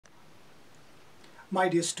My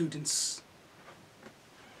dear students,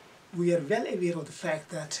 we are well aware of the fact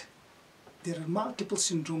that there are multiple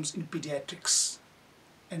syndromes in pediatrics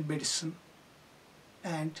and medicine,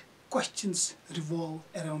 and questions revolve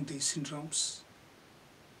around these syndromes.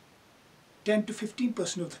 10 to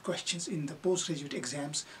 15% of the questions in the postgraduate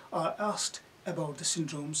exams are asked about the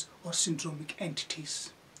syndromes or syndromic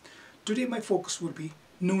entities. Today my focus will be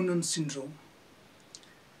Noonans Syndrome.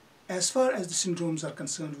 As far as the syndromes are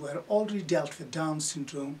concerned, we have already dealt with Down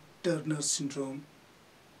syndrome, Turner syndrome,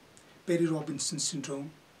 Perry-Robinson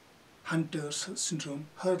syndrome, Hunter's syndrome,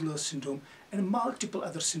 Hurler's syndrome, and multiple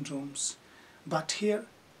other syndromes. But here,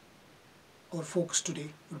 our focus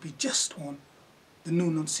today will be just on the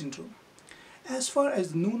Noonans syndrome. As far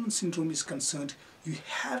as the Noonans syndrome is concerned, you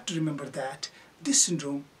have to remember that this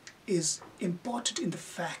syndrome is important in the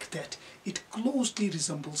fact that it closely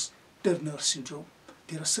resembles Turner syndrome.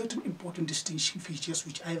 There are certain important distinguishing features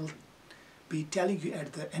which I will be telling you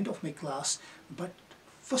at the end of my class, but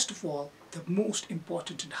first of all, the most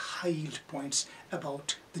important and high-yield points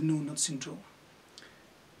about the Noonans syndrome.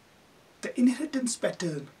 The inheritance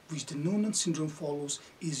pattern which the Noonans syndrome follows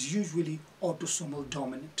is usually autosomal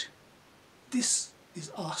dominant. This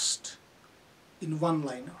is asked in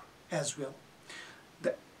one-liner as well.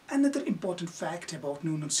 Another important fact about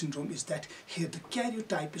Noonans syndrome is that here the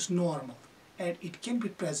karyotype is normal, and it can be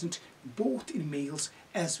present both in males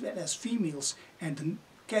as well as females, and the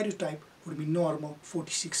karyotype would be normal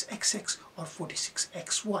 46XX or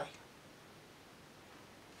 46XY.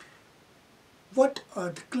 What are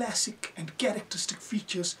the classic and characteristic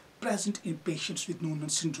features present in patients with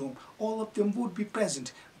Noonans syndrome? All of them would be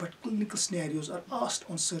present, but clinical scenarios are asked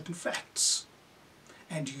on certain facts.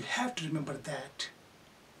 And you have to remember that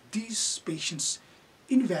these patients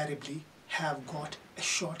invariably have got a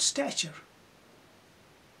short stature.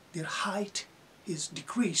 Their height is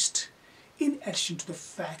decreased, in addition to the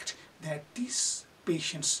fact that these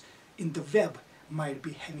patients in the web might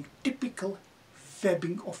be having typical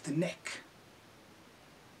webbing of the neck.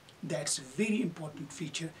 That's a very important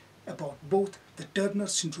feature about both the Turner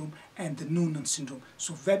syndrome and the Noonan syndrome.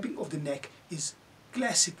 So webbing of the neck is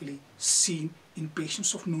classically seen in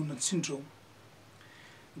patients of Noonan syndrome.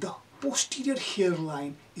 The posterior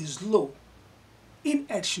hairline is low, in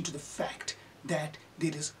addition to the fact that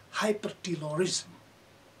there is hypertelorism,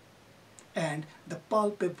 and the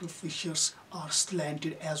palpebral fissures are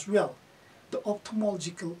slanted as well. The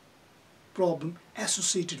ophthalmological problem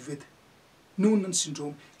associated with Noonans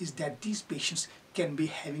syndrome is that these patients can be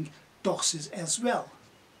having ptosis as well.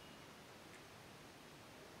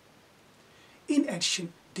 In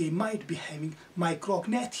addition, they might be having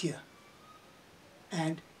micrognathia,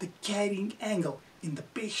 and the carrying angle in the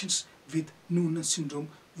patients with Noonans syndrome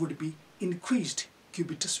would be increased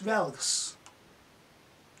cubitus valgus.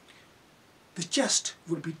 The chest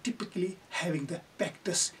would be typically having the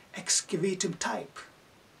pectus excavatum type,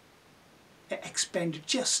 an expanded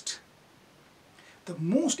chest. The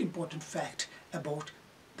most important fact about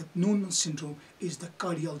the Noonans syndrome is the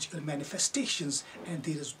cardiological manifestations, and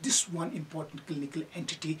there is this one important clinical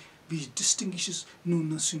entity which distinguishes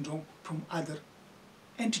Noonans syndrome from other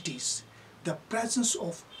entities: the presence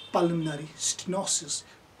of pulmonary stenosis.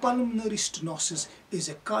 Pulmonary stenosis is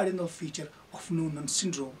a cardinal feature of Noonans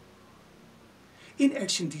syndrome. In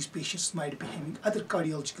addition, these patients might be having other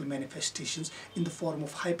cardiological manifestations in the form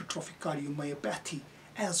of hypertrophic cardiomyopathy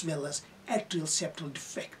as well as atrial septal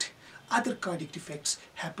defect. Other cardiac defects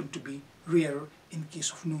happen to be rarer in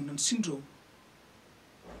case of Noonans syndrome.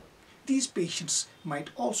 These patients might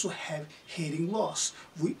also have hearing loss.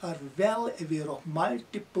 We are well aware of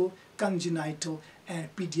multiple congenital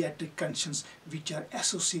and pediatric conditions which are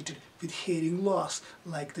associated with hearing loss,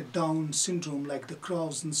 like the Down syndrome, like the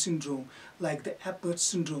Krausen syndrome, like the Apert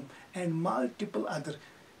syndrome, and multiple other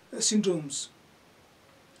syndromes.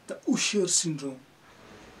 The Usher syndrome,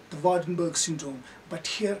 the Waardenburg syndrome, but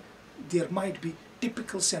here there might be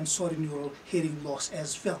typical sensorineural hearing loss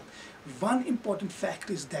as well. One important fact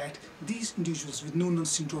is that these individuals with Noonans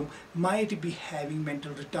syndrome might be having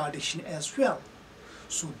mental retardation as well.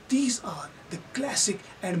 So these are the classic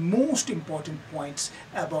and most important points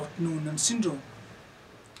about Noonans syndrome.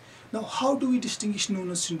 Now, how do we distinguish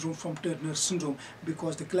Noonans syndrome from Turner syndrome?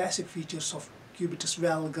 Because the classic features of cubitus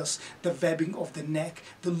valgus, the webbing of the neck,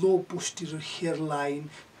 the low posterior hairline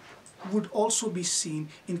would also be seen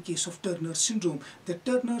in case of Turner syndrome. The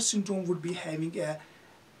Turner syndrome would be having a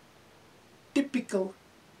typical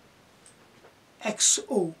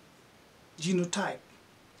XO genotype,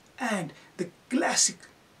 and the classic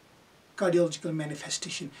cardiological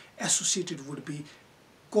manifestation associated would be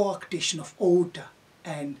coarctation of aorta,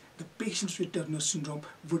 and the patients with Turner syndrome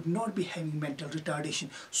would not be having mental retardation.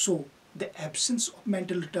 So the absence of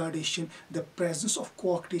mental retardation, the presence of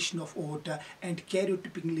coarctation of aorta, and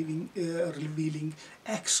karyotyping revealing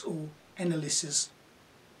XO analysis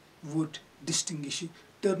would distinguish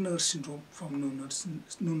Turner syndrome from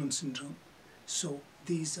Noonans syndrome. So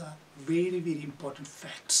these are very, very important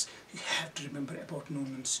facts you have to remember about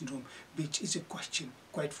Noonans syndrome, which is a question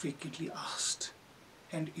quite frequently asked.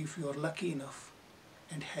 And if you are lucky enough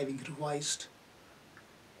and having revised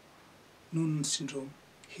Noonans syndrome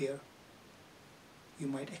here, you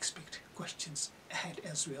might expect questions ahead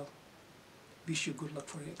as well. Wish you good luck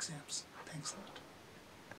for your exams. Thanks a lot.